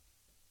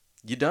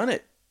You done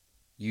it.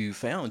 You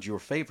found your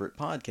favorite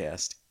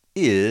podcast.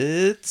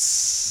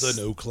 It's The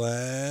No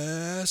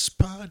Class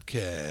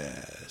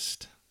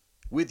Podcast.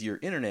 with your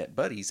internet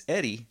buddies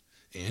Eddie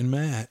And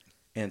Matt.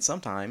 and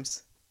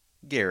sometimes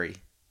Gary.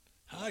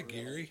 Hi,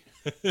 Gary.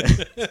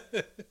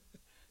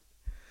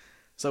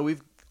 So we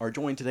are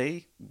joined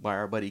today by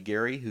our buddy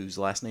Gary, whose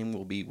last name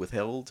will be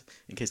withheld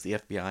in case the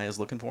FBI is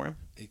looking for him.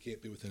 He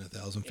can't be within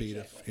 1,000 feet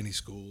of any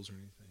schools or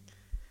anything.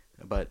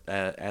 But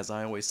as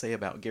I always say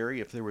about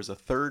Gary, if there was a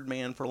third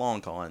man for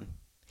Long Con,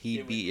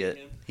 he'd be it.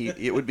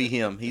 It would be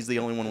him. He's the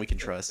only one we can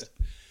trust.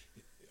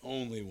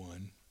 Only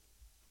one.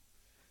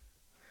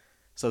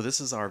 So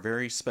this is our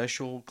very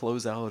special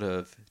closeout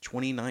of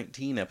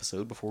 2019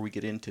 episode before we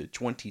get into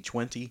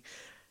 2020.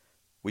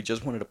 We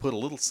just wanted to put a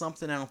little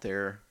something out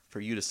there for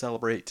you to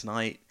celebrate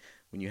tonight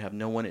when you have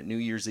no one at New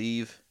Year's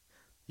Eve.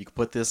 You can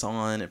put this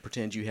on and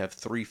pretend you have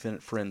three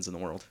friends in the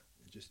world.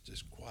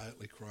 Just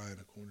quietly cry in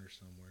a corner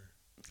somewhere.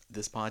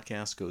 This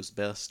podcast goes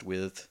best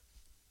with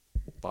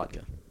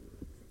vodka.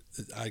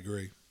 I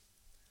agree.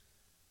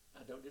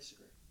 I don't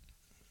disagree.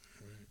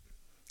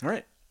 All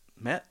right,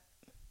 Matt,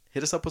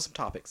 hit us up with some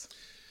topics.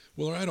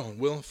 Well, right on.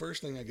 Well,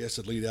 first thing I guess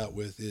I'd lead out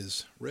with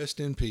is rest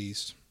in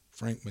peace,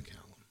 Frank McCallum.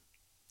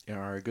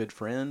 Our good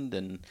friend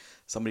and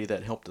somebody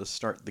that helped us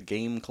start the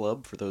game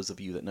club, for those of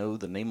you that know,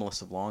 the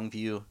Nameless of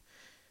Longview.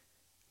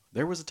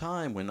 There was a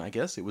time when I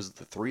guess it was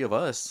the three of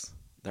us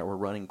that were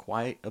running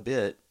quite a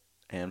bit,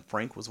 and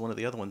Frank was one of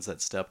the other ones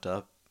that stepped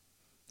up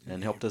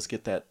and helped us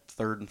get that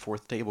third and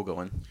fourth table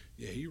going.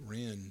 Yeah, he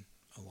ran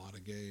a lot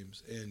of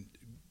games, and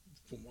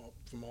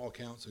from all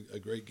accounts, a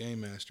great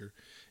game master.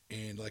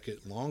 And like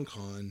at Long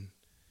Con,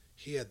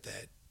 he had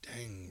that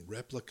dang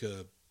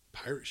replica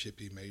pirate ship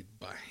he made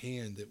by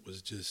hand that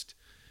was just,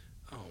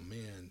 oh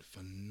man,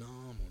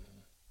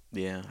 phenomenal.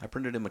 Yeah, I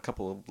printed him a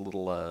couple of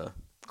little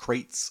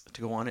crates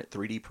to go on it,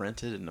 3D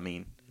printed, and I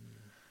mean,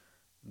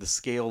 the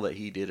scale that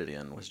he did it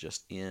in was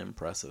just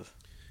impressive.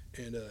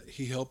 And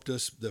he helped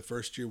us the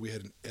first year. We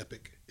had an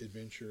epic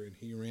adventure, and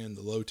he ran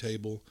the low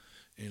table.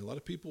 And a lot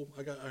of people,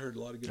 I heard a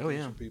lot of good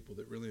things from people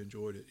that really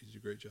enjoyed it. He did a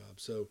great job.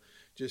 So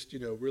just,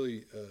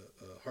 really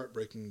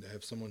heartbreaking to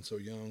have someone so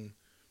young,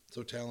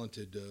 so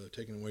talented,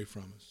 taken away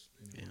from us.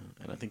 Yeah,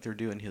 and I think they're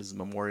doing his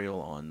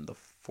memorial on the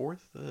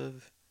 4th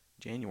of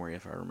January,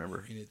 if I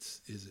remember. And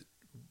it's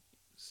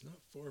not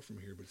far from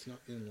here, but it's not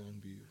in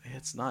Longview.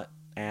 It's not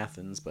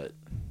Athens, but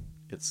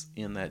it's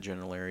in that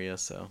general area.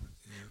 So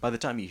by the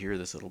time you hear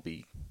this, it'll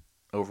be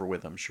over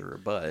with, I'm sure.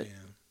 But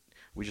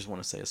we just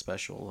want to say a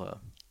special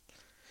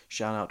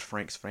shout out to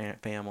Frank's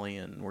family,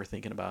 and we're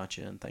thinking about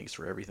you, and thanks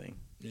for everything.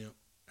 Yeah,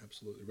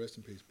 absolutely. Rest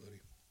in peace,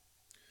 buddy.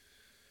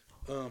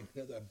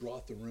 I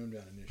brought the room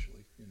down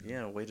initially.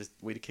 Yeah, way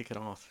to kick it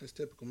off. That's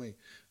typical me.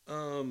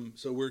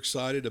 So we're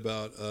excited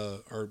about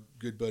our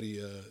good buddy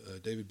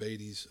David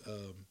Beatty's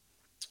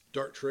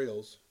Dark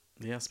Trails.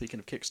 Yeah, speaking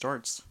of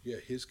kickstarts. Yeah,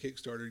 his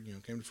Kickstarter,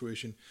 came to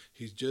fruition.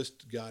 He's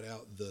just got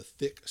out the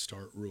thick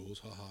start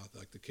rules,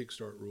 like the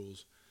Kickstart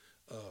rules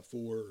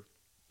for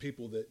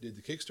people that did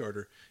the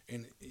Kickstarter.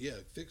 And yeah,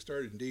 thick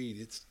start indeed.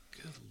 It's,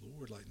 good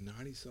Lord, like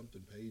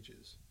 90-something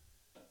pages.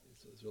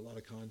 There's a lot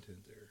of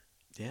content there.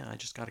 Yeah, I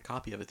just got a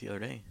copy of it the other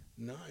day.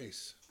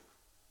 Nice.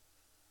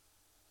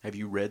 Have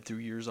you read through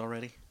yours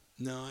already?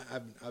 No,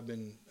 I've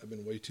been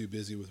way too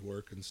busy with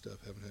work and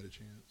stuff. Haven't had a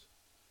chance.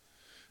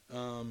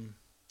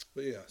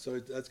 But yeah, so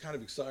that's kind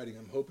of exciting.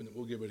 I'm hoping that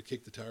we'll get able to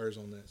kick the tires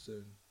on that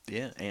soon.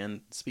 Yeah,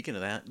 and speaking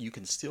of that, you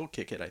can still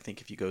kick it, I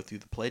think, if you go through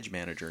the Pledge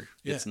Manager.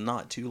 Yeah. It's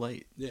not too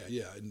late. Yeah,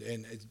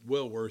 and it's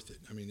well worth it.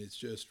 I mean, it's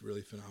just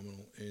really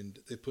phenomenal, and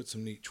they put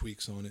some neat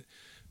tweaks on it.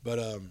 But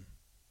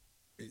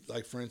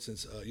like for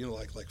instance,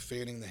 like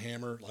fanning the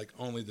hammer, like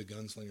only the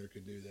gunslinger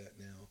could do that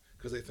now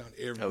because they found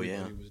everybody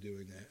was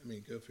doing that. I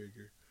mean, go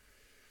figure.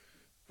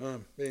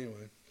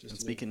 Anyway, and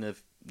speaking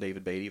of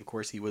David Beatty, of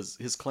course,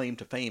 his claim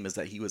to fame is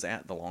that he was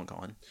at the Long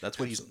Con. That's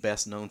what he's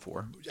best known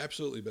for.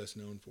 Absolutely best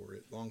known for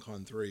it. Long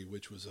Con 3,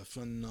 which was a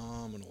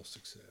phenomenal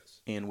success.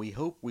 And we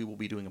hope we will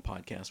be doing a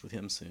podcast with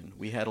him soon.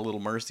 We had a little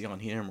mercy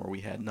on him, or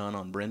we had none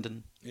on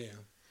Brendan. Yeah.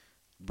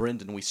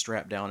 Brendan, we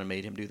strapped down and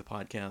made him do the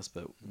podcast,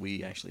 but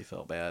we actually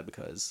felt bad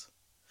because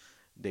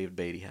David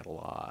Beatty had a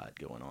lot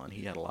going on.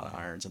 He had a lot of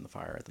irons in the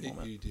fire at the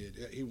moment. He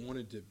did. He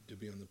wanted to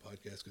be on the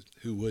podcast because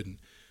who wouldn't?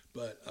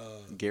 But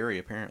Gary,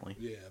 apparently.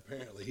 Yeah,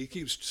 apparently. He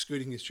keeps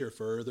scooting his chair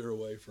further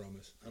away from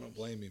us. I don't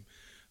blame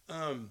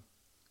him.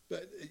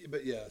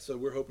 But yeah, so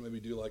we're hoping maybe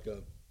do like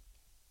a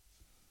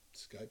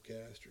Skype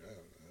cast, or I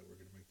don't know. We're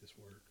going to make this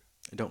work.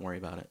 Don't worry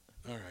about it.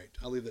 All right.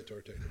 I'll leave that to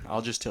our technical.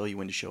 I'll just tell you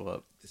when to show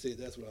up. See,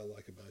 that's what I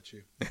like about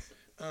you.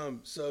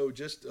 So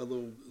just a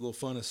little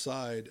fun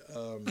aside.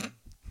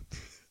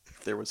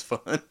 There was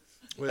fun.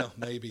 Well,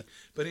 maybe.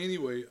 But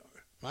anyway,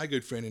 my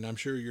good friend, and I'm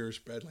sure yours,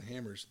 Bradley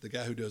Hammers, the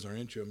guy who does our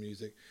intro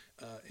music,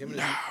 him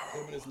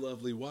and his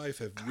lovely wife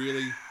have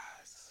really,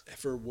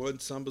 for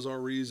some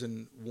bizarre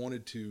reason,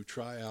 wanted to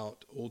try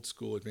out old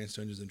school Advanced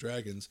Dungeons and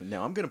Dragons.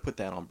 Now I'm going to put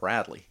that on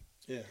Bradley.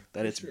 Yeah,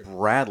 that it's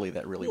Bradley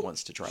that really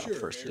wants to try out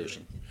first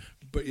edition.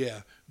 But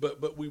yeah, but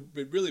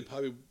really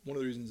probably one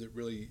of the reasons that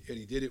really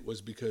Eddie did it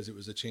was because it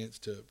was a chance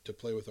to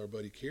play with our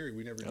buddy Carrie.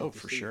 We never Oh, get to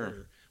for see sure.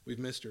 her. We've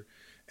missed her.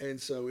 And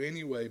so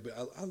anyway, but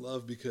I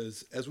love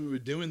because as we were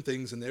doing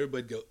things and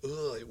everybody'd go,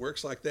 "Ugh, it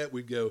works like that,"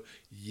 we'd go,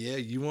 "Yeah,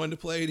 you wanted to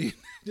play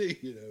D&D,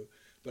 you know."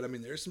 But I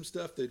mean, there's some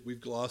stuff that we've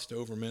glossed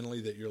over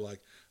mentally that you're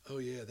like, "Oh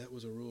yeah, that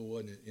was a rule,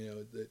 wasn't it?" You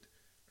know, that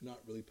not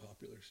really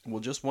popular stuff. Well,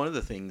 just one of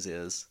the things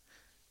is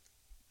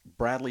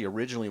Bradley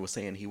originally was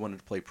saying he wanted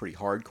to play pretty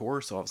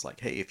hardcore, so I was like,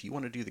 hey, if you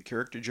want to do the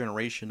character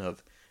generation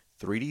of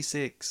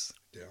 3d6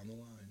 Down the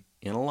line.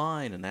 in a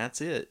line and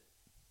that's it,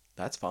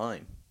 that's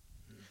fine.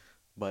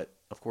 But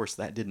of course,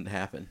 that didn't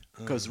happen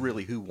because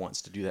really, who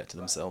wants to do that to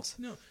themselves?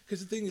 No, because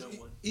the thing is, No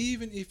one.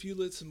 even if you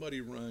let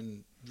somebody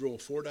roll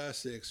 4 die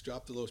 6,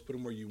 drop the lowest, put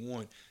them where you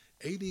want,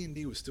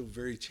 AD&D was still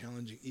very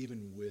challenging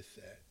even with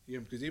that. You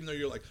know, because even though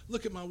you're like,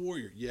 look at my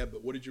warrior, yeah,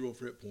 but what did you roll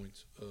for hit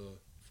points?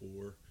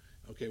 4.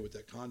 Okay, with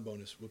that con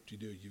bonus, whoop you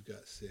do, you've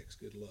got 6.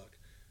 Good luck.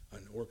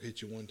 An orc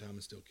hit you one time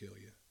and still kill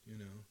you. You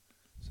know,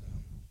 so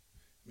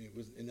I mean, it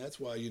was, and that's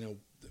why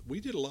we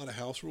did a lot of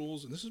house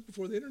rules, and this is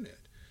before the internet.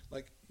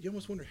 Like, you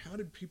almost wonder how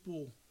did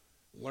people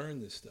learn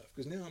this stuff?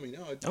 Because now, I mean,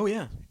 now Oh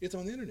yeah, it's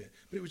on the internet.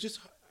 But it was just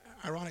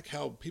ironic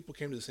how people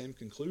came to the same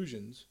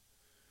conclusions,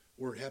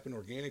 or it happened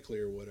organically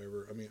or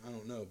whatever. I mean, I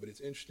don't know, but it's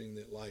interesting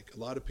that like a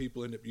lot of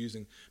people end up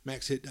using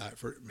max hit die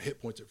for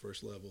hit points at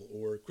first level,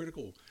 or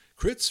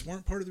crits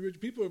weren't part of the original.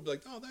 People would be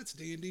like, "Oh, that's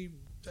D&D.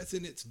 That's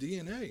in its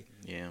DNA."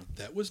 yeah.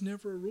 That was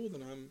never a rule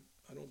that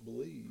I don't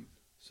believe.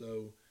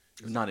 So.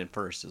 Not in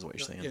first is what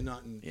you're saying. Yeah,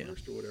 not in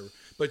first or whatever.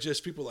 But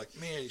just people like,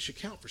 man, it should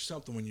count for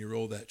something when you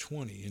roll that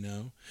 20, you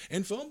know?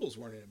 And fumbles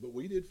weren't in it, but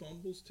we did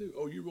fumbles too.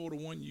 Oh, you rolled a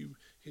 1, you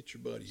hit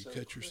your buddy, you cut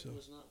crit yourself.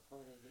 was not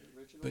part of the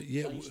original. But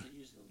yeah, I used to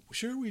use them.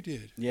 Sure we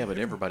did. Yeah, but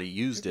everybody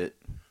used it.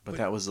 But But-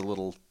 that was a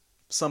little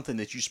something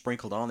that you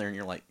sprinkled on there, and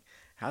you're like,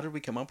 how did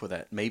we come up with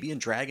that? Maybe in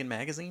Dragon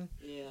Magazine?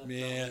 Yeah.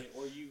 Yeah.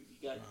 Probably. Or you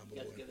got Probably.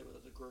 together with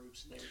other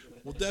groups and they were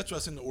doing Well, that. that's what I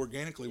said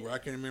organically, where I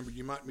can remember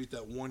you might meet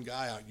that one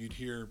guy out, you'd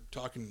hear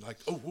talking like,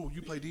 oh, whoa,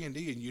 you play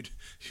D&D, and you'd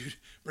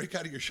break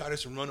out of your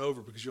shyness and run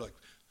over because you're like,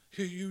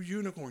 hey, you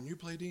unicorn, you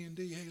play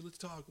D&D, hey, let's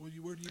talk. Where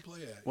do you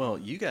play at? Well,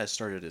 you guys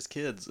started as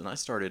kids, and I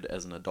started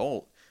as an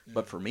adult. Yeah.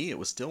 But for me, it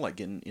was still like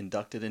getting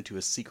inducted into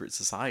a secret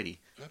society.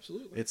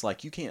 Absolutely. It's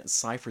like you can't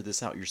cipher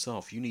this out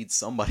yourself. You need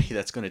somebody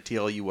that's going to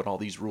tell you what all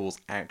these rules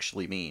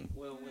actually mean.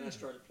 Well, when I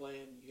started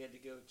playing, you had to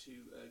go to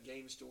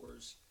game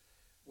stores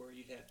where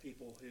you'd have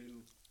people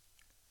who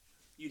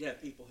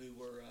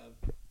were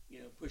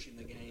pushing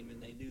the game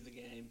and they knew the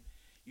game.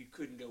 You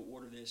couldn't go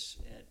order this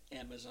at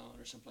Amazon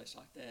or someplace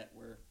like that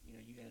where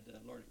you had to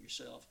learn it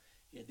yourself.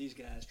 You had these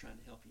guys trying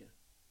to help you.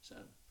 So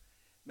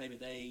maybe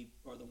they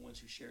are the ones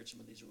who shared some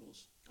of these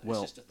rules.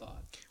 Well, It's just a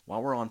thought.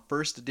 While we're on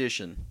first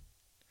edition,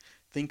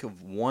 think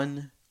of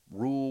one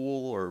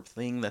rule or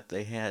thing that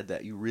they had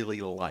that you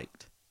really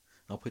liked.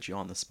 I'll put you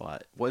on the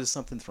spot. What is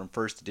something from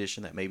first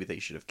edition that maybe they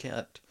should have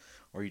kept,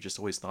 or you just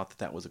always thought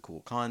that was a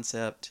cool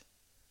concept?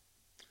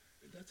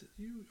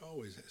 You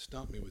always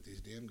stump me with these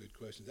damn good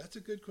questions. That's a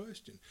good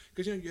question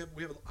because I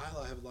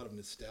have a lot of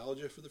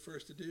nostalgia for the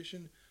first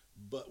edition,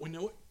 but we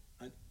know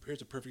what.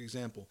 Here's a perfect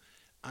example.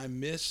 I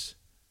miss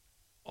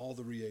all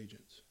the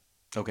reagents.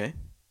 Okay.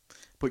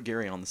 Put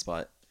Gary on the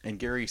spot, and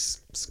Gary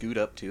scoot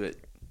up to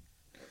it.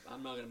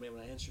 I'm not going to be able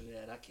to answer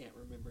that. I can't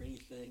remember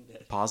anything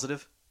that.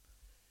 Positive?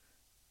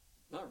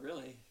 Not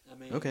really. I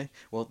mean. Okay.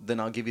 Well, then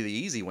I'll give you the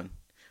easy one.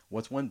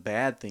 What's one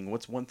bad thing?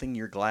 What's one thing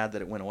you're glad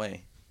that it went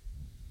away?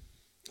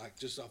 Like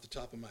just off the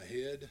top of my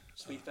head.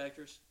 Speed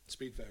factors.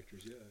 Speed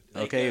factors,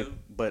 yeah. Okay, Thaco.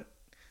 but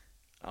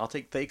I'll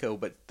take Thaco,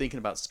 but thinking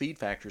about speed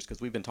factors, because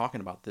we've been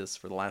talking about this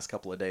for the last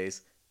couple of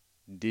days,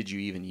 did you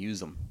even use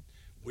them?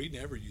 We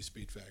never use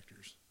speed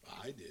factors.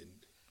 I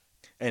didn't.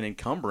 And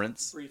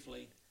encumbrance,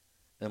 Briefly.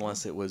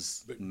 unless it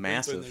was But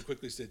massive. then they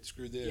quickly said,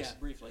 screw this. Yeah,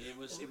 briefly. It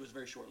was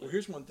very short Well, lived.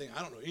 here's one thing.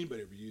 I don't know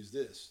anybody ever used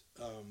this.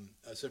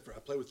 Except for I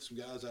played with some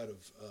guys out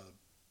of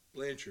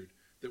Blanchard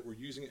that were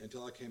using it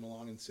until I came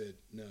along and said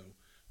no.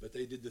 But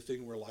they did the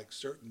thing where like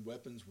certain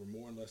weapons were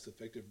more and less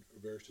effective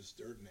versus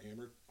certain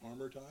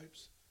armor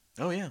types.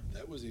 Oh, yeah.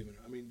 That was even.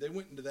 I mean, they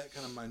went into that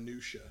kind of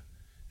minutia,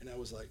 and I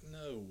was like,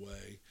 no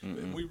way.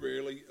 But Mm-mm. we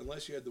rarely,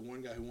 unless you had the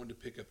one guy who wanted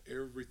to pick up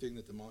everything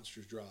that the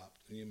monsters dropped,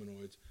 the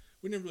humanoids.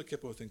 We never really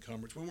kept up with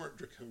encumbrance. We weren't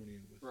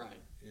draconian with it.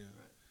 Right. Yeah.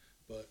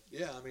 Right. But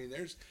yeah, I mean,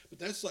 but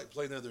that's like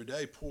playing the other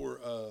day. Poor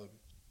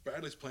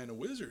Bradley's playing a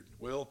wizard.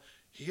 Well,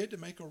 he had to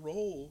make a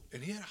roll,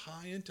 and he had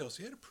high intel, so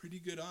he had a pretty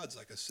good odds,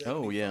 like a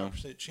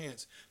 75%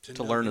 chance to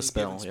know learn a any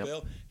spell, given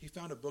yep. He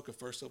found a book of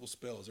first level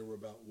spells. There were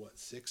about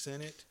 6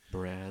 in it.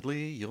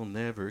 Bradley, you'll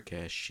never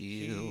cast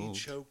He shield.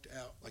 choked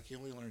out, like he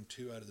only learned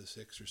 2 out of the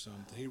 6 or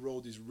something. He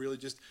rolled these really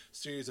just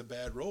series of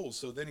bad rolls.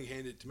 So then he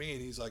handed it to me,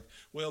 and he's like,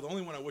 "Well, the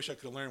only one I wish I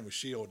could have learned was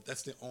shield.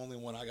 That's the only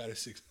one I got a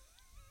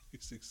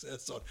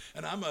success on."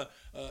 And I'm an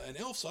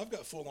elf, so I've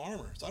got full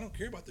armor, so I don't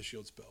care about the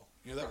shield spell.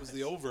 That was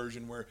the old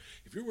version where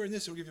if you're wearing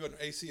this, it'll give you an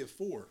AC of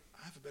 4.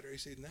 I have a better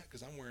AC than that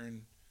because I'm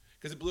wearing.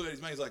 Because it blew out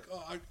his mind. He's like,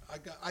 "Oh,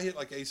 I hit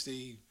like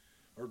AC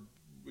or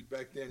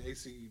back then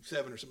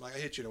AC7 or something. Like, I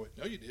hit you. And I went,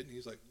 no, you didn't.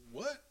 He's like,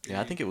 what? And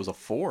Yeah, I think it was a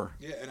 4.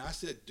 Yeah, and I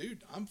said,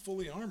 dude, I'm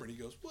fully armored. He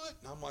goes, what?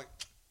 And I'm like,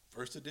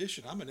 first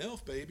edition. I'm an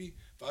elf, baby.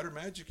 Fighter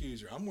magic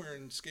user. I'm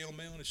wearing scale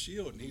mail and a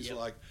shield. And he's Yep.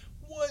 like,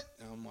 what?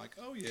 And I'm like,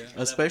 oh, yeah.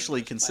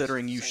 Especially Those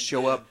considering you classics,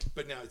 show same up,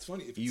 But now it's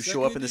funny. If you it's show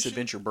second up in this edition,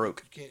 adventure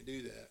broke. You can't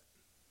do that.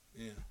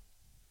 Yeah.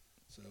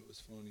 So it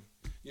was funny.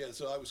 Yeah,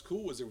 so I was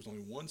cool was there was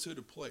only one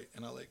suited plate,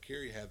 and I let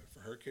Carrie have it for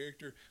her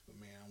character. But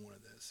man, I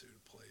wanted that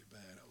suited plate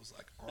bad. I was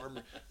like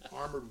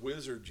armored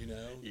wizard, you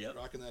know, Yep.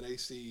 rocking that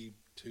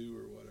AC2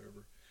 or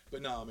whatever.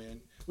 But no, man,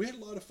 we had a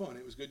lot of fun.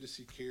 It was good to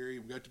see Carrie.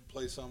 We got to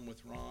play some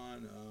with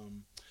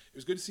Ron. It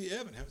was good to see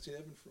Evan. Haven't seen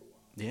Evan for a while.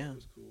 Yeah. It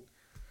was cool.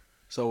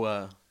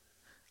 So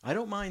I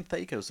don't mind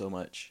Thaco so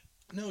much.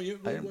 No, it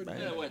I- really wasn't I- Yeah,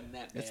 bad. it wasn't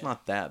that bad. It's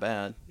not that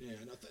bad. Yeah,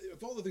 and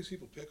of all the things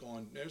people pick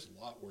on, there's a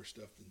lot worse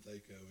stuff than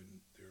Thaco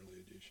in the early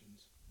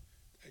editions.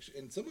 Actually,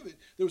 and some of it,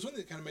 there was one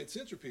that kind of made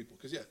sense for people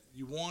because yeah,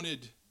 you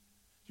wanted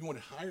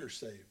higher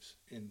saves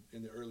in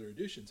the earlier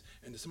editions,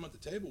 and someone at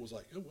the table was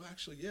like, oh, well,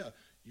 actually, yeah,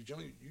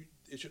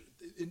 it should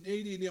in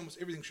AD&D almost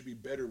everything should be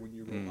better when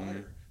you roll Mhm.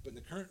 higher, but in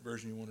the current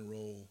version you want to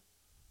roll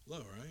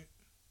low, right?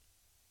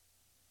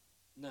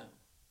 No.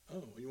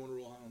 Oh, you want to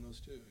roll high on those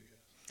too, I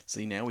guess.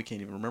 See, now we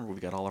can't even remember.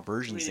 We've got all our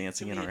versions Too many-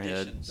 dancing too in many our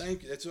head. editions.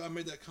 Thank you. That's why I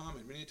made that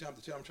comment many times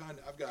to tell.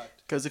 I've got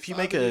 'Cause if you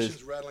 5 make a-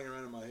 editions rattling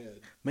around in my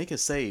head. Make a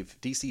save,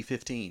 DC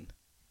 15.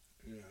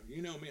 Yeah,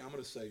 you know me. I'm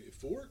going to say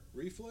fort,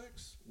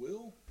 reflex,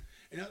 will.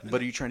 And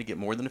But are you trying to get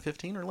more than a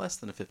 15 or less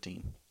than a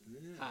 15?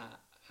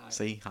 High.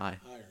 See, high.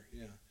 Higher,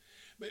 yeah.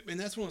 But and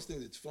that's one of the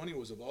things that's funny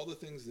was of all the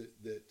things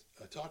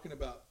that talking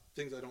about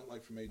things I don't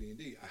like from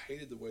AD&D, I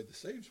hated the way the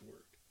saves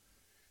worked.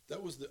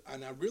 That was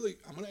and I'm going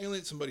to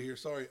alienate somebody here.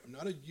 Sorry, I'm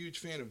not a huge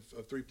fan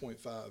of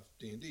 3.5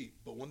 D&D,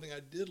 but one thing I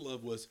did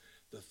love was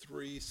the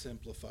 3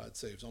 simplified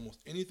saves.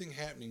 Almost anything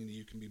happening to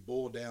you can be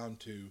boiled down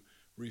to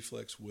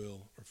reflex,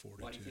 will, or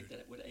fortitude. Why do you think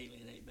that would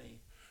alienate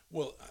me?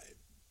 Well,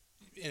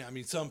 I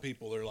mean, some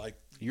people are like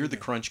You're the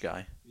know, crunch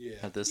guy yeah.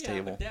 at this Yeah,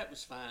 table. but that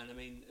was fine. I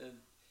mean,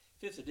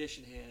 5th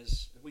edition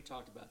has. We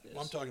talked about this.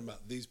 Well, I'm talking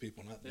about these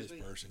people, not Did this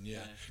we? person. Yeah,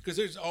 Yeah. because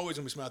there's always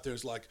gonna be some out there.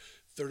 It's like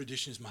 3rd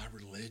edition is my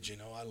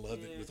religion. Oh, I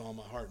love it Yeah. with all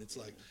my heart. And it's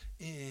like,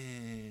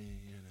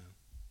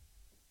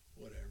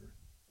 whatever.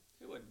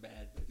 It wasn't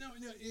bad, but No,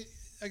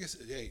 I guess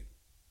hey,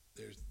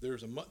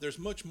 there's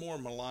much more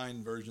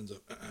malign versions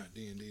of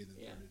D&D than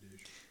Yeah. 3rd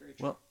edition. very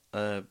true.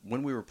 Well,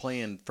 when we were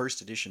playing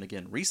first edition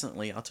again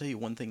recently, I'll tell you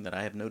one thing that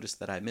I have noticed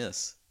that I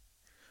miss: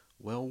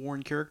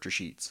 well-worn character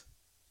sheets.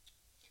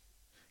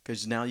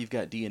 Because now you've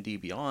got D&D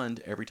Beyond.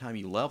 Every time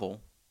you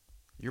level,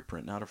 you're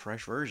printing out a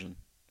fresh version.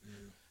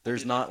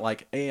 There's did not that.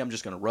 like, hey, I'm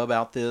just going to rub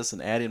out this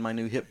and add in my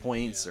new hit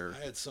points. Yeah, Or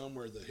I had some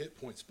where the hit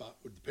point spot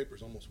with the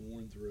paper's almost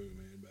worn through,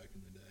 man, back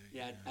in the day.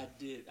 yeah,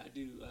 I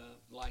do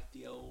like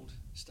the old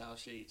style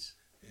sheets.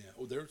 Yeah.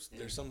 Oh, there's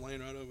Yeah. some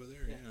laying right over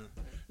there. Yeah.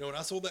 Yeah. No, when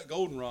I sold that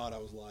goldenrod, I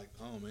was like,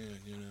 oh man,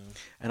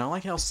 And I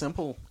like how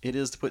simple it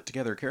is to put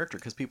together a character,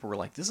 because people were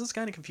like, this is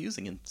kind of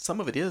confusing. And some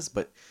of it is,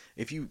 but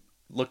if you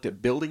looked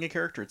at building a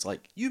character, it's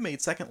like, you made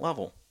 2nd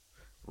level.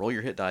 Roll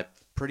your hit die.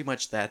 Pretty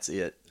much that's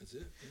it. That's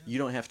it. Yeah. You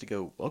don't have to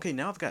go, okay,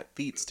 now I've got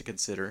feats to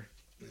consider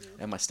Yeah.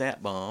 and my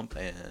stat bump.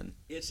 And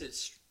It's a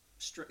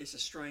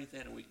strength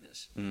and a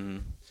weakness.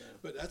 So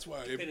But that's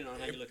why depending on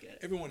how you look at it.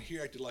 everyone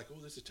here acted like, oh,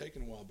 this is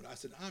taking a while. But I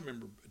said, I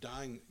remember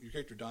your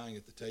character dying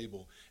at the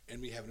table,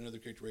 and me having another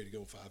character ready to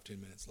go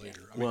 5-10 minutes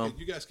later. I mean, Well,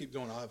 you guys keep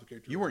going. I'll have a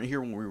character. you weren't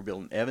here when we were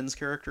building Evan's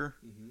character,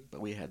 Mhm.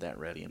 but we had that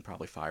ready in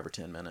probably 5 or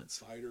 10 minutes.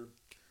 Fighter.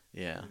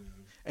 Yeah. You know.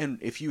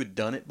 And if you had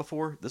done it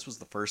before, this was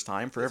the first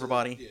time for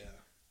everybody, Yeah.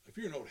 If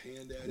you're an old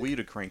hand at it, we'd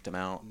have cranked them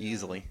out no,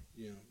 easily.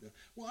 Yeah.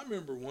 Well, I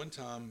remember one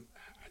time,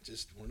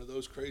 one of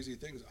those crazy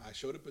things. I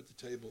showed up at the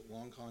table at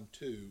LongCon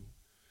 2,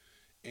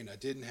 and I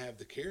didn't have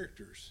the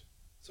characters.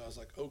 So I was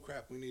like, oh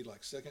crap, we need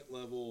like 2nd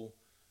level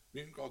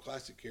Mutant Crawl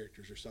Classic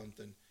characters or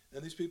something.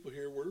 And these people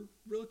here were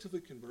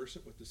relatively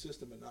conversant with the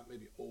system, but not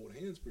maybe old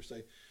hands per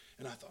se.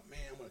 And I thought, man,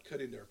 I'm going to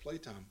cut into our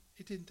playtime.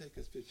 It didn't take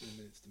us 15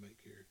 minutes to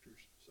make characters.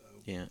 So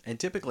Yeah, and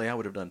typically I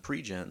would have done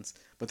pre-gens,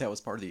 but that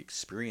was part of the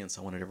experience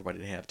I wanted everybody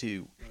to have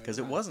too, because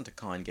it Right. wasn't a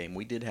con game.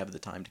 We did have the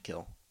time to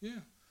kill. yeah,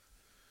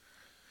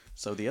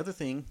 So the other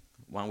thing,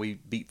 while we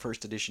beat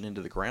first edition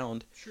into the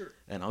ground, sure.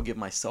 and I'll give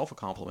myself a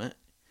compliment,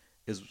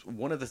 is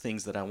one of the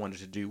things that I wanted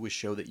to do was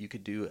show that you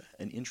could do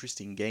an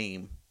interesting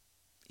game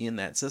in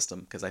that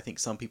system, because I think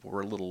some people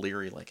were a little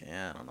leery, like,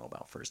 I don't know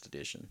about first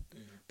edition.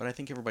 Yeah. But I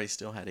think everybody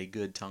still had a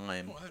good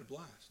time. Oh, I had a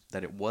blast.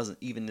 That it wasn't,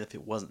 even if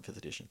it wasn't 5th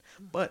edition.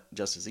 But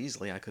just as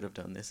easily, I could have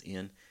done this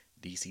in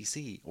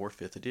DCC or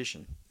 5th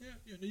edition.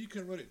 Yeah, you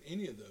can run it in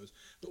any of those.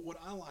 But what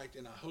I liked,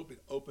 and I hope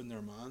it opened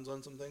their minds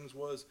on some things,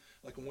 was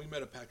like when we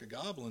met a pack of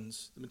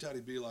goblins, the mentality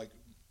would be like,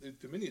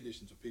 the many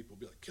editions of people would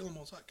be like, kill them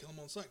on sight, kill them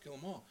on sight, kill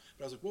them all.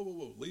 But I was like,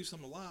 whoa, leave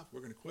some alive.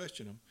 We're going to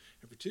question them.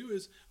 And for 2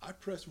 is, I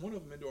pressed one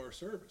of them into our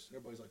service. And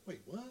everybody's like,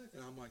 wait, what?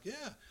 And I'm like,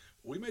 yeah,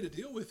 we made a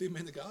deal with him.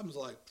 And the goblin's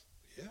like,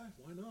 yeah,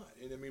 why not?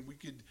 And I mean, we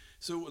could.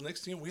 So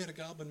next thing we had a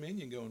goblin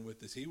minion going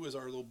with us. He was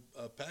our little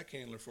pack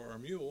handler for our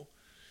mule.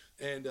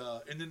 And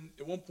then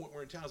at one point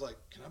we're in town. I was like,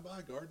 "Can I buy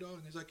a guard dog?"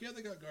 And he's like, "Yeah,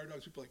 they got guard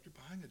dogs." People are like, "You're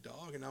buying a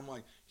dog?" And I'm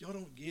like, "Y'all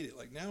don't get it.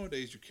 Like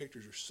nowadays, your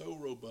characters are so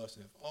robust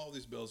and have all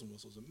these bells and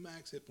whistles and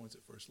max hit points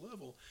at first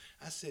level."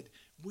 I said,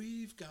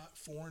 "We've got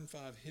 4 and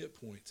 5 hit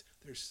points.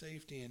 There's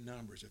safety in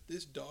numbers. If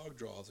this dog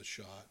draws a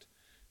shot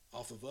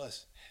off of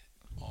us,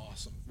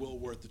 awesome, well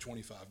worth the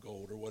 25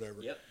 gold or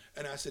whatever." Yep.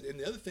 And I said, and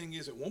the other thing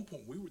is, at one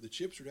point the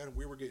chips were down and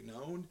we were getting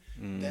owned.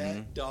 Mm-hmm.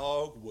 That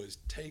dog was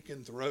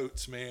taking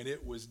throats, man.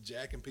 It was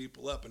jacking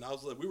people up, and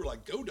we were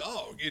like, "Go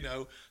dog," you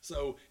know.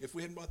 So if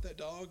we hadn't bought that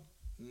dog,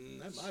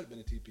 that might have been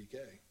a TPK.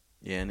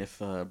 Yeah, and if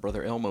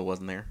Brother Elmo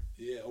wasn't there.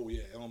 Yeah, oh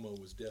yeah, Elmo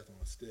was death on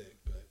a stick,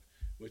 but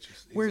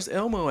he's Where's like,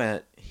 Elmo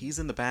at? He's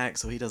in the back,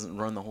 so he doesn't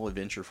run the whole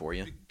adventure for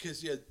you.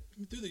 because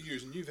through the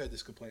years, and you've had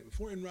this complaint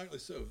before, and rightly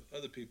so,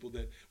 other people,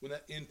 that when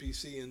that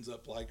NPC ends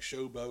up like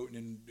showboating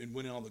and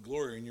winning all the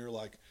glory, and you're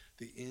like,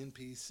 the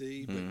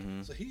NPC. But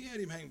Mm-hmm. so he had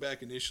him hang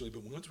back initially,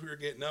 but once we were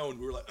getting owned,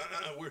 we were like,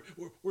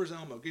 where's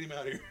Elmo? Get him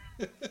out of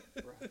here.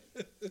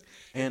 Right.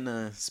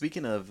 And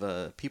speaking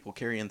of people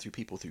carrying through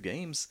people through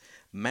games,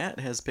 Matt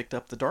has picked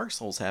up the Dark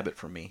Souls habit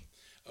from me.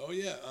 Oh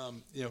yeah,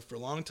 for a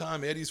long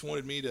time, Eddie's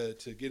wanted me to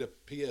get a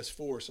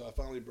PS4, so I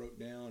finally broke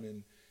down,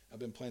 and I've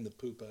been playing the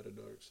poop out of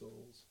Dark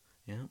Souls.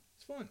 Yeah.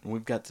 It's fun.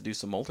 We've got to do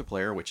some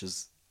multiplayer, which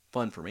is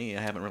fun for me.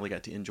 I haven't really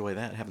got to enjoy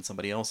that, having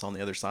somebody else on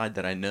the other side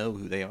that I know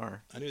who they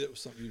are. I knew that was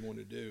something you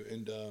wanted to do,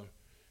 and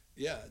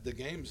the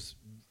games.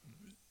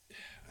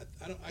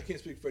 I can't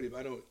speak for Eddie, but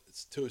I know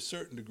it's, to a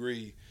certain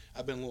degree,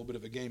 I've been a little bit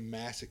of a game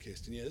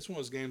masochist, and yeah, this is one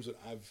of those games that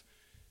I've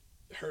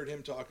heard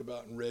him talk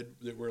about and read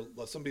that where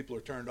some people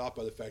are turned off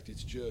by the fact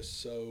it's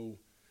just so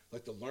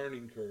like the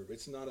learning curve.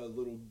 It's not a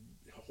little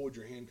hold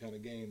your hand kind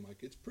of game.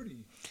 Like it's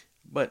pretty.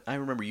 But I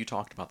remember you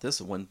talked about this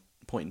at one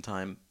point in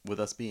time. With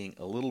us being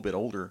a little bit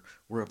older,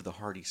 we're of the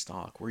hardy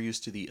stock. We're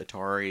used to the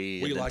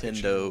Atari We and like a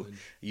Nintendo. challenge.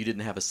 You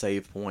didn't have a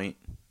save point,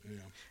 Yeah.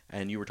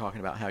 and you were talking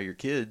about how your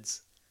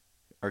kids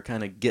are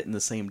kind of getting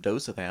the same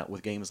dose of that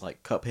with games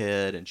like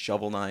Cuphead and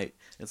Shovel Knight.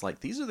 It's like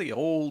these are the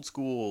old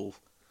school,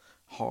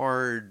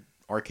 hard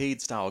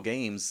arcade style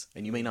games,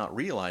 and you may not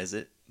realize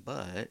it,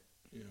 but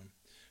Yeah.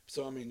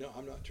 So I mean, no,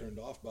 I'm not turned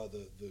off by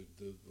the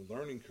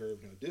learning curve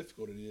and how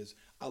difficult it is.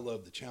 I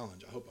love the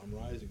challenge. I hope I'm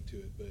rising to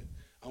it, but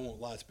I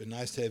won't lie. It's been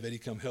nice to have Eddie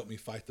come help me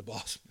fight the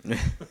boss.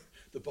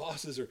 The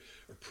bosses are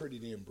pretty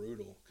damn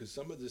brutal because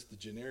some of the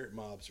generic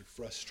mobs are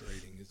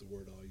frustrating is the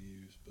word I'll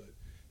use, but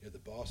yeah, the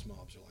boss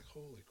mobs are like,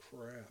 holy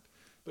crap.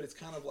 But it's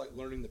kind of like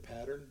learning the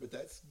pattern, but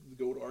that's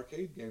go to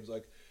arcade games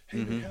like,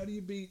 hey, but how do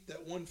you beat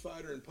that one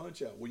fighter in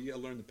Punch-Out? Well, you got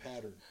to learn the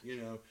pattern,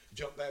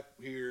 jump back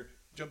here,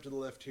 jump to the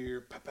left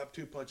here, pop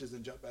 2 punches,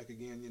 and jump back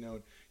again,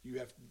 you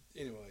have to,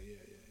 anyway, yeah,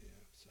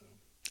 so.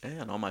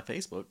 and on my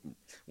Facebook,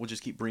 we'll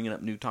just keep bringing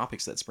up new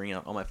topics that spring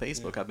out. On my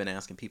Facebook, Yeah. I've been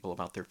asking people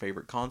about their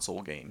favorite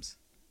console games.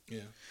 Yeah.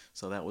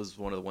 So that was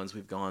one of the ones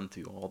we've gone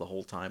through the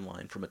whole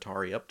timeline from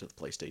Atari up to the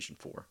PlayStation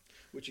 4.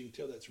 Which you can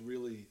tell that's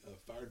really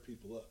fired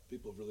people up.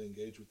 People have really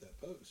engaged with that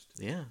post.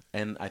 Yeah,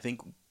 and I think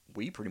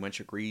we pretty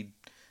much agreed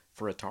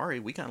for Atari,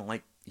 we kind of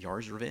like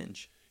Yar's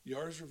Revenge.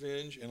 Yar's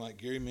Revenge, and like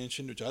Gary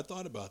mentioned, which I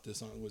thought about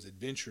this on, was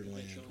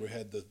Adventureland, Adventureland. where it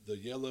had the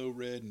yellow,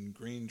 red, and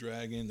green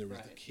dragon. There was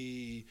the Right.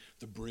 key,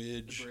 the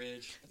bridge, The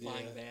bridge, the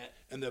flying Yeah. bat.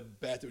 and the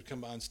bat that would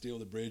come by and steal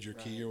the bridge or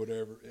key Right. or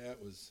whatever. Yeah,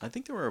 it was. I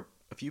think there were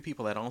a few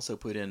people that also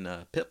put in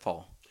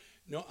Pitfall.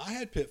 No, I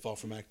had Pitfall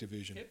from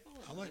Activision. Pitfall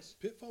was I like nice.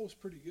 Pitfall was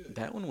pretty good.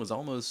 That one was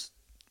almost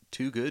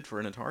too good for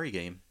an Atari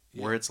game,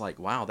 where Yeah. it's like,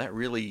 wow, that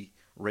really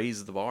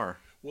raised the bar.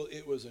 Well,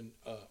 it was an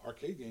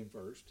arcade game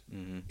first,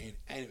 Hmm. and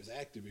it was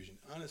Activision.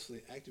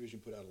 Honestly,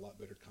 Activision put out a lot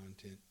better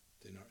content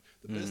than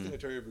the best thing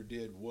Atari ever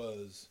did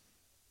was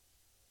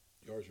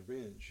Yar's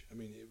Revenge. I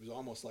mean, it was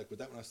almost like with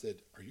that one. I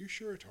said, "Are you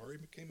sure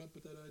Atari came up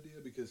with that idea?"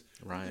 Because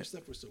Right. their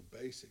stuff was so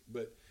basic.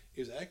 But it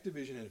was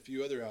Activision and a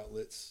few other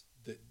outlets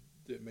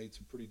that made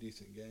some pretty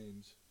decent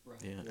games.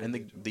 Right. Yeah, Yeah, and they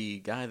do. the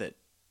guy that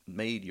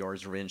made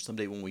Yar's Revenge,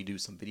 someday when we do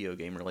some video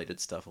game related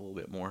stuff a little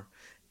bit more,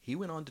 he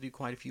went on to do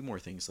quite a few more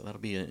things, so that'll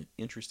be an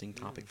interesting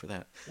topic for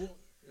that. Well,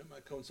 it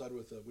might coincide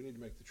with we need to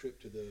make the trip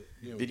to the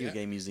Video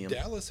game museum.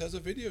 Dallas has a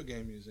video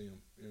game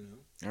museum.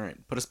 All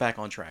right, put us back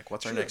on track.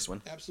 What's our Sure, next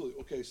one? Absolutely.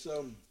 Okay,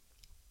 so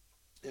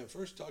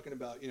first talking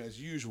about,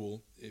 as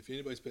usual, if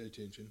anybody's paid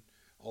attention,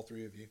 all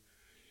three of you,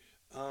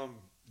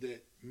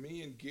 that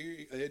me and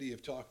Eddie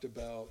have talked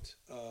about,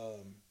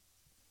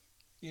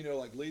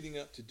 like leading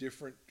up to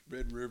different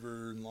Red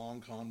River and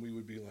Long Con, we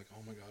would be like,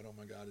 oh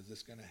my God, is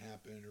this going to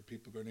happen? Are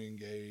people going to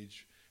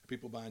engage? Are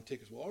people buying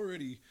tickets? Well,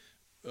 already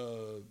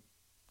the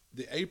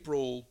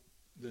April,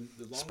 the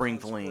Long Spring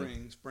Con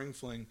Fling. Spring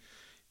Fling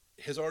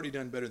has already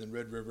done better than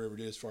Red River ever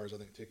did as far as I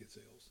think ticket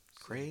sales. So,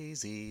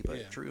 Crazy, but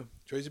Yeah. true.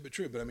 crazy but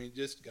true. But I mean,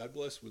 just God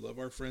bless. We love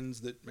our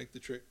friends that make the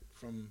trip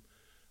from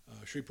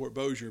Shreveport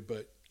Bossier.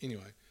 But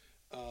anyway,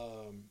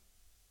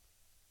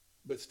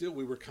 but still,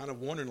 we were kind of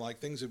wondering, like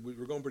things that we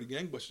were going pretty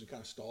gangbusters,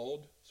 kind of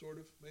stalled, sort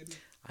of maybe.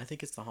 I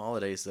think it's the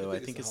holidays, though. I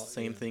think it's the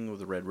same yeah. thing with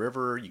the Red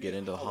River. You get Yeah,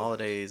 into the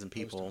holidays, and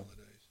people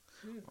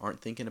Post-holidays. Yeah, aren't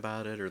thinking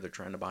about it, or they're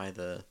trying to buy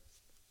they're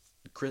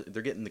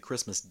getting the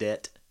Christmas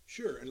debt.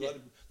 Sure, and a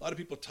lot of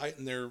people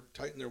tighten their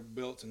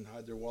belts and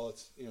hide their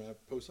wallets,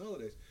 post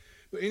holidays.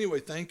 But anyway,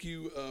 thank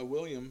you,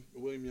 William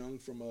Young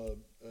from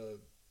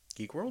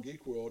Geek World?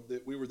 Geek World.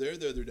 That we were there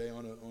the other day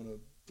on a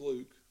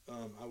fluke.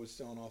 I was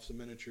selling off some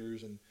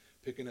miniatures and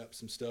picking up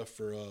some stuff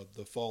for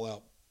the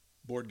Fallout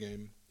board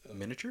game.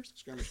 Miniatures?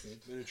 Skirmish game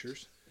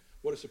miniatures.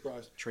 What a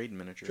surprise! Trade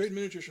miniatures. Trade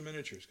miniatures for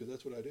miniatures, because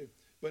that's what I do.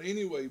 But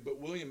anyway,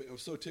 William, I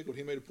was so tickled.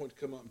 He made a point to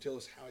come up and tell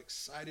us how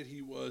excited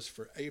he was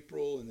for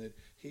April, and that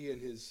he and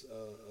his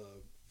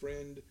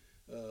friend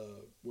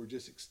were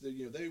just,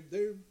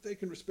 they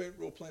can respect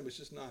role playing, but it's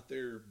just not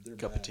their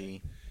Cup of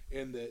tea.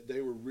 And that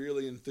they were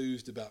really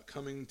enthused about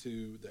coming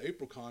to the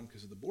April Con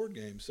because of the board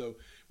game. So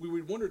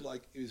we wondered,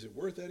 like, is it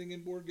worth adding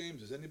in board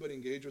games? Does anybody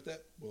engage with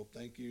that? Well,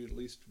 thank you. At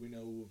least we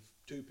know of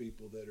 2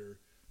 people that are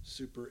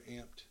super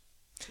amped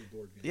for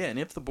board games. Yeah, and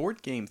if the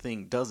board game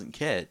thing doesn't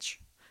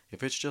catch,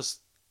 if it's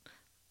just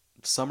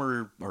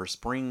summer or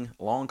spring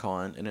long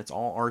con and it's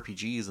all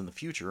RPGs in the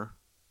future,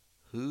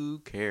 who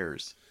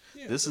cares?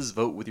 Yeah, this is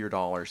vote with your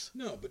dollars.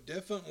 No, but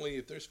definitely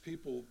if there's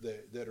people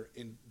that are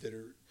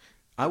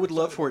I would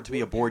love for it to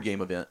be a board game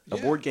event, a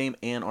Yeah. board game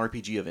and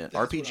RPG event.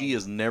 That's what RPG I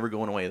is never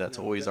going away. That's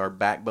No, always that- our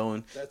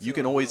backbone. that's You in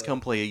can our always blood.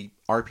 come play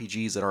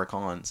RPGs at our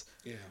cons,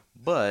 yeah,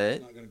 but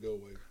it's not going to go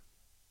away,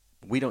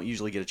 we don't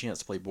usually get a chance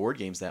to play board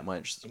games that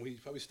much. and we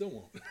probably still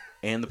won't.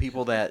 And the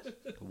people that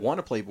want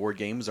to play board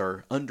games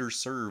are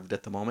underserved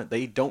at the moment.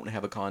 They don't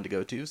have a con to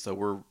go to, so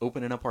we're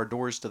opening up our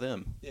doors to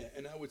them. Yeah,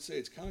 and I would say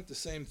it's kind of the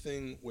same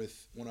thing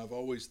with when I've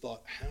always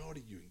thought, how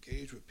do you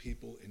engage with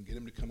people and get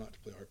them to come out to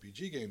play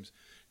RPG games?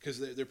 Because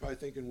they're probably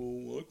thinking,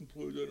 well, I can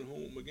play that at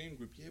home with my game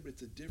group. Yeah, but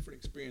it's a different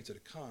experience at a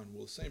con.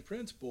 Well, the same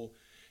principle.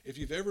 If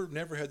you've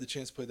never had the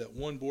chance to play that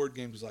one board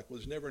game, it's like, well,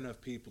 there's never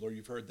enough people, or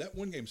you've heard that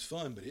one game's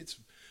fun, but it's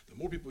the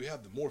more people we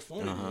have, the more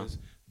fun it is.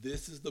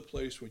 This is the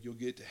place where you'll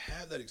get to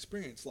have that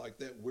experience, like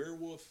that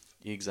werewolf.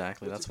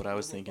 Exactly, what's that's it what called, I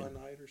was Werewolf thinking.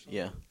 by Night or something?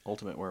 Yeah,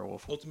 Ultimate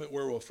Werewolf. Ultimate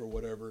Werewolf or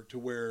whatever, to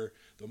where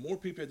the more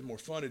people, the more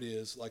fun it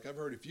is. Like I've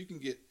heard, if you can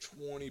get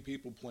 20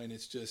 people playing,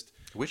 it's just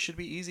Which should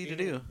be easy to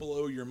it'll do.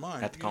 blow your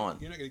mind. At the con.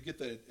 You're not going to get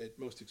that at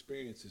most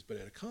experiences, but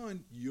at a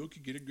con, you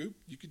could get a group,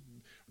 you could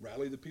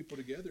rally the people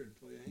together and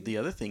play a game. The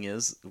other thing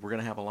is, we're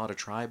going to have a lot of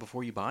try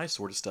before you buy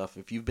sort of stuff.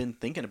 If you've been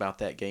thinking about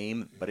that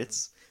game, but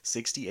it's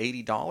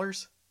 $60,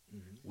 $80,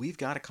 we've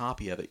got a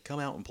copy of it. Come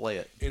out and play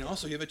it. And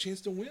also, you have a chance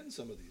to win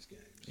some of these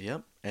games.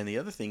 Yep. And the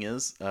other thing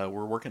is,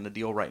 we're working a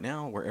deal right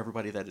now where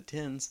everybody that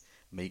attends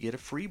may get a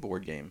free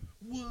board game.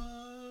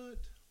 What?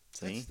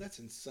 See? That's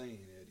insane,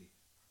 Eddie.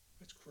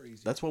 That's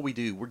crazy. That's what we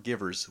do. We're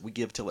givers. We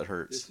give till it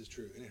hurts. This is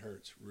true, and it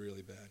hurts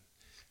really bad.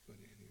 But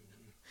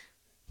anyway.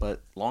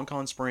 But Long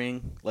Con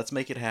Spring, let's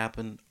make it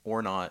happen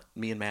or not.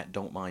 Me and Matt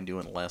don't mind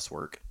doing less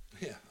work.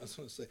 Yeah, I was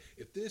going to say,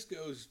 if this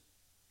goes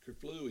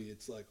kerflooey,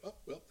 it's like, oh,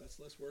 well, that's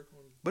less work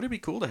on. But it'd be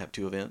cool to have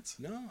 2 events.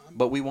 No,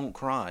 But we won't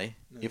cry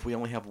No. if we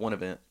only have 1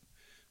 event.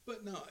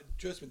 But no,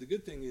 trust me. The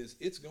good thing is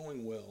it's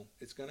going well.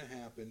 It's going to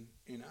happen,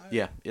 and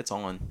Yeah, it's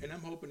on. And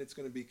I'm hoping it's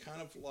going to be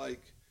kind of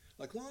like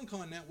Long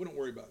Con now. We don't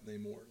worry about it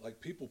anymore. Like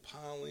people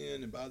pile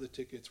in and buy the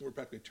tickets. We're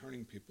practically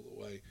turning people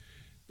away.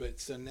 But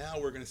so now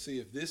we're going to see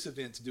if this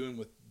event's doing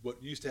with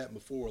what used to happen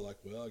before. Like,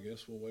 well, I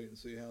guess we'll wait and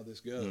see how this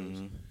goes.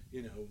 Mhm.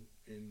 You know,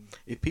 and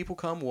If people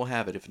come, we'll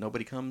have it. If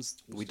nobody comes,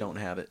 we don't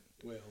have it.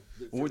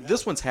 well,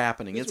 This one's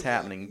happening. This It's one's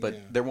happening. But yeah.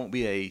 there won't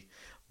be a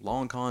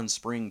Long Con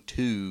Spring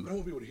 2. I don't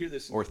want people to hear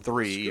this Or and go,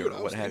 3 "Screw it, or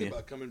I was what have thinking you."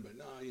 about coming, but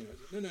no.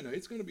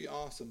 It's going to be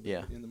awesome.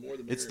 Yeah. And the more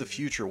the It's the merrier.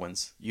 future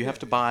ones. You have Yeah,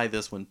 to yeah. buy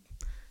this one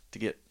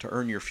to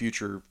earn your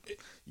future.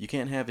 You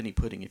can't have any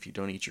pudding if you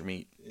don't eat your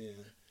meat. Yeah,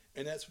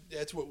 and that's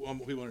what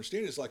people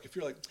understand. Is like if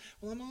you're like,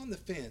 well, I'm on the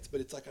fence, but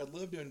it's like I'd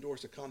love to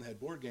endorse a con that had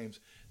board games.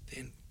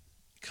 Then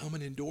come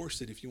and endorse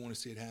it if you want to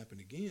see it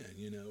happen again.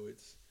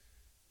 It's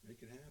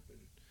make it happen,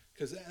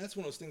 because that's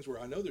one of those things where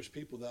I know there's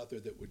people out there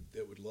that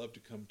would love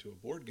to come to a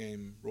board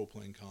game role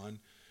playing con,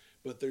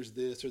 but there's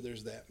this or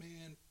there's that.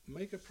 Man,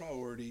 make a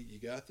priority. You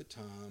got the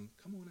time.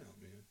 Come on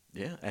out, man.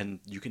 Yeah, and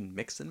you can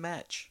mix and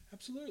match.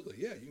 Absolutely,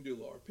 yeah. You can do a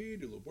little RP,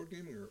 do a little board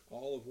gaming, or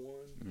all of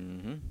one.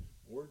 Hmm.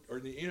 Or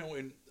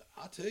and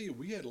I'll tell you,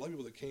 we had a lot of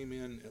people that came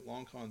in at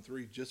Long Con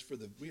 3 just for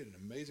we had an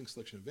amazing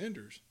selection of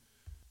vendors.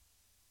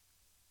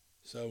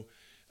 So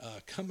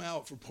come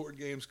out for board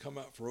games, come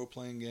out for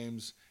role-playing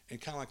games, and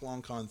kind of like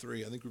Long Con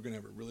 3, I think we're going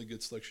to have a really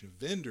good selection of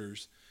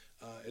vendors.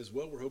 As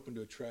well, we're hoping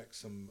to attract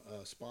some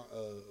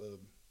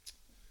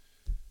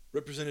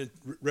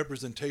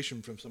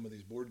representation from some of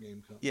these board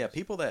game companies. Yeah,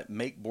 people that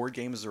make board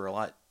games are a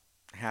lot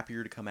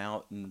happier to come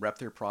out and rep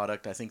their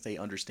product. I think they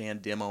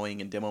understand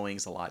demoing, and demoing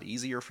is a lot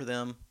easier for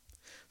them.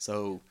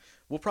 So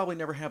we'll probably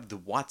never have the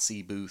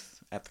WotC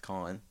booth at the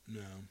con,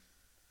 No.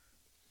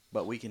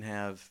 but we can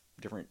have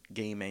different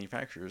game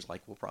manufacturers.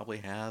 Like we'll probably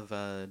have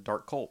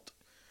Dark Cult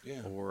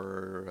Yeah.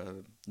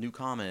 or New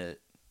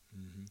Comet.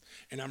 Hmm.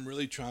 And I'm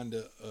really trying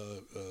to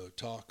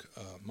talk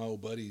my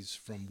old buddies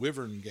from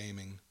Wyvern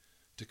Gaming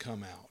to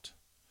come out.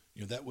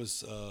 That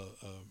was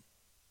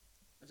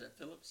Was that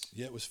Phillips?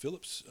 Yeah, it was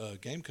Phillips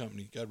Game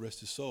Company. God rest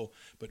his soul.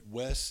 But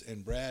Wes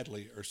and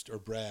Bradley or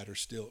Brad are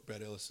still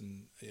Brad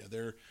Ellison. Yeah,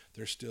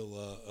 they're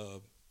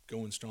still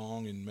going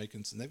strong and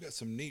making. They've got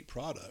some neat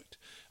product.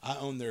 I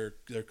own their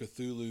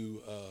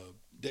Cthulhu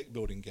deck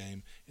building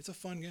game. It's a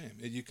fun game.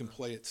 You can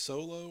play it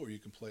solo or you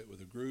can play it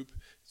with a group.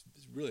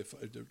 It's really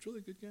fun. It's a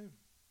really good game.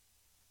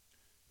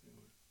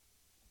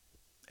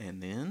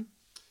 And then?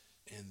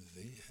 And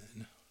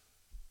then,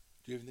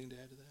 do you have anything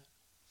to add to that?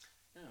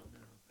 No,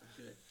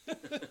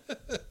 I'm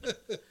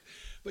good.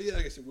 But yeah,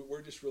 like I said,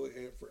 we're just really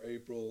amped for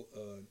April.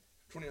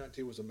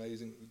 2019 was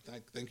amazing.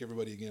 Thank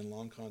everybody again.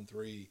 LongCon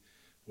 3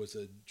 was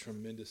a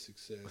tremendous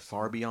success.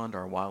 Far beyond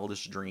our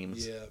wildest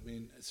dreams. Yeah, I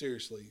mean,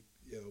 seriously,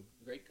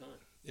 Great con.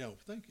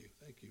 Thank you.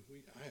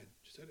 I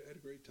had a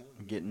great time.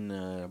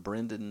 Getting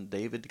Brendan and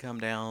David to come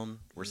down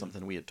were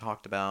something we had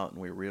talked about,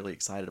 and we were really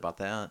excited about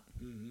that.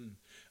 Mm-hmm.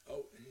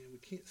 Oh, and we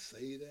can't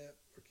say that,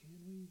 or can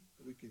we?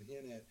 We can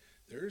hint at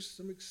there's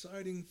some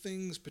exciting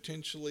things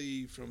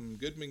potentially from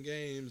Goodman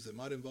Games that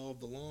might involve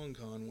the long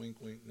con.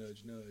 Wink, wink,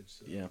 nudge, nudge.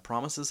 So, Yeah,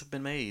 promises have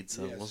been made,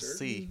 so we'll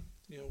see.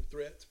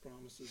 Threats,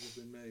 promises have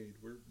been made.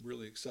 We're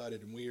really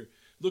excited, and we're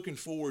looking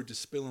forward to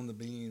spilling the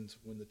beans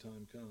when the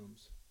time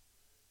comes.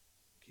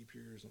 Keep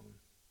your ears on.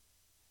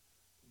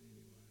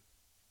 Anyway,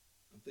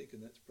 I'm thinking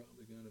that's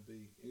probably going to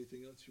be.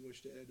 Anything else you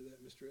wish to add to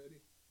that, Mr.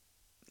 Eddie?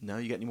 No,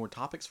 you got any more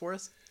topics for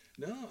us?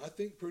 No, I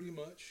think pretty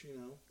much,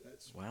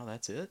 that's... Wow,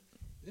 that's it?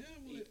 Yeah,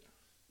 well,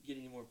 Get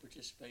any more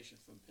participation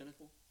from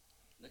Pinnacle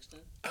next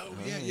time? Oh,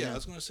 yeah. I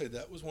was going to say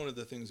that was one of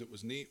the things that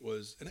was neat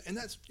was, and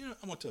that's, I'm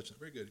going to touch on it.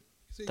 Very good.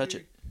 See, Touch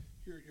it.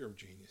 You're a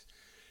genius.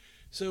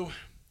 So,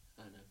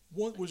 I know.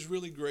 what was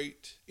really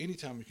great,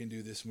 anytime we can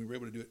do this, and we were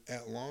able to do it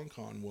at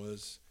LongCon,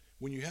 was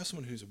when you have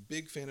someone who's a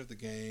big fan of the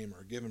game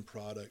or a given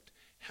product,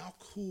 how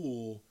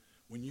cool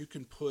when you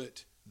can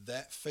put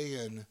that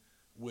fan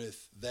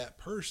with that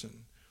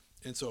person.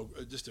 And so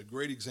just a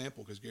great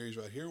example, because Gary's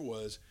right here,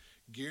 was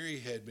Gary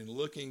had been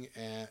looking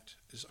at,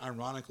 just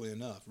ironically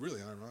enough,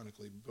 really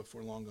ironically,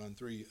 before LongCon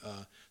 3,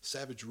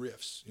 Savage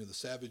Rifts, the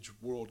Savage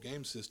World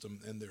game system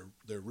and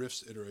their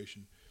Rifts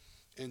iteration.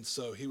 And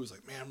so he was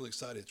like, man, I'm really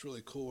excited. It's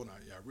really cool, and I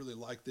really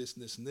like this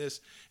and this and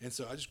this. And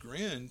so I just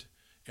grinned,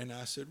 and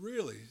I said,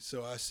 really?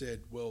 So I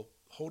said, well,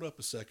 hold up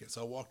a second.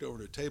 So I walked over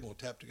to a table and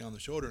tapped him on the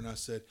shoulder, and I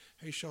said,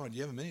 hey, Sean, do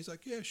you have a minute? He's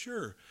like, yeah,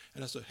 sure.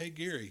 And I said, hey,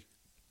 Gary,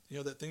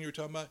 that thing you were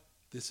talking about?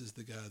 This is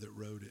the guy that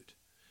wrote it.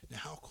 Now,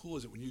 how cool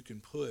is it when you can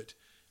put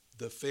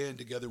the fan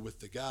together with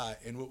the guy?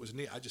 And what was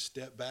neat, I just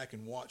stepped back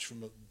and watched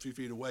from a few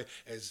feet away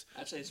as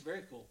I'd say it's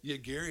very cool. Yeah,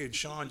 Gary and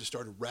Sean just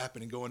started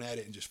rapping and going at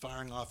it and just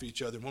firing off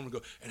each other. And one would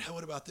go, and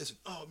what about this? And,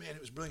 oh man, it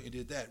was brilliant. You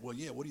did that. Well,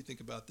 yeah. What do you think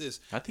about this?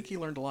 I think he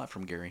learned a lot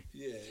from Gary.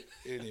 Yeah.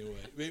 Anyway,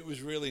 it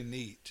was really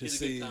neat to It's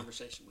see. a good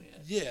conversation we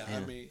had. Yeah, I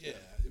mean, yeah,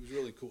 it was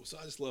really cool. So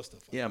I just love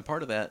stuff like Yeah, and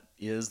part of that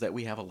is that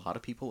we have a lot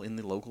of people in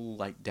the local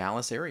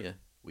Dallas area.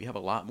 We have a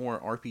lot more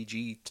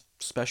RPG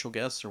special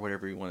guests or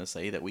whatever you want to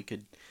say that we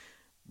could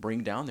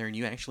bring down there, and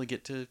you actually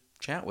get to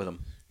chat with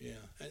them. Yeah,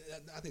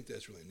 I think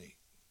that's really neat.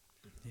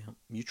 Yeah,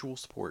 mutual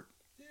support.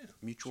 Yeah,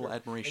 Mutual sure.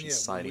 Admiration And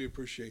Society. We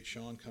appreciate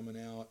Sean coming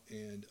out,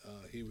 and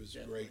he was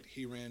Definitely.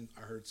 great.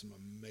 I heard some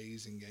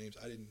amazing games.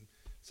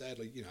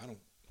 Sadly,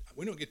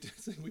 we don't get to,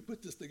 we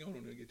put this thing on,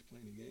 and we don't get to play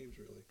any games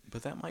really.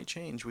 But that might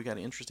change. We got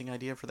an interesting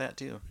idea for that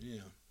too.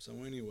 Yeah. So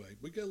anyway,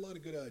 we got a lot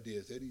of good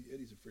ideas.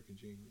 Eddie's a freaking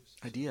genius.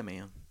 Idea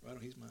man. Right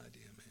on, he's my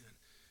idea man.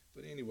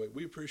 But anyway,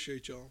 we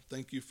appreciate y'all.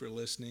 Thank you for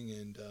listening,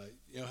 and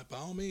by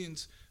all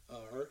means,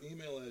 our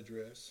email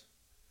address,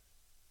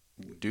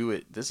 Do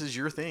it. This is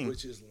your thing.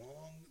 which is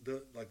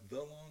the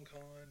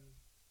LongCon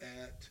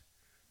at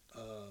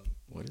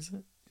What is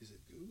it? is it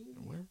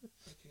Google? What?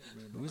 I can't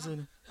remember. Who's it?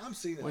 I'm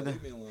seeing that. Where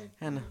Leave the- me alone.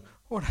 And Leave me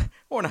what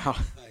now? alone.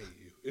 I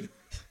hate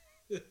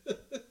you.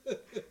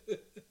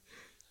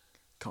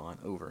 Con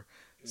over.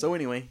 So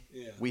anyway,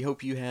 Yeah. we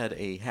hope you had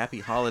a happy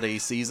holiday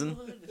season.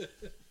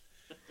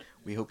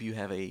 We hope you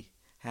have a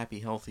happy,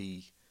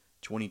 healthy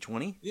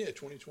 2020. Yeah,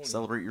 2020.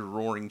 Celebrate your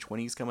roaring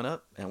 20s coming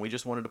up. And we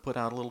just wanted to put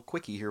out a little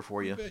quickie here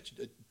for you. I bet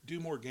you, do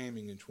more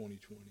gaming in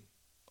 2020.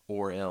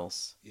 Or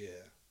else. Yeah.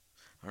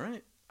 All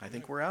right. I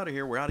think we're out of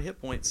here. We're out of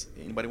hit points.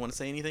 Anybody want to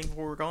say anything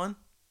before we're gone?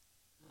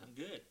 I'm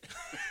good.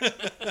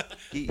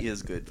 He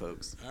is good,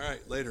 folks. All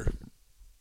right, later.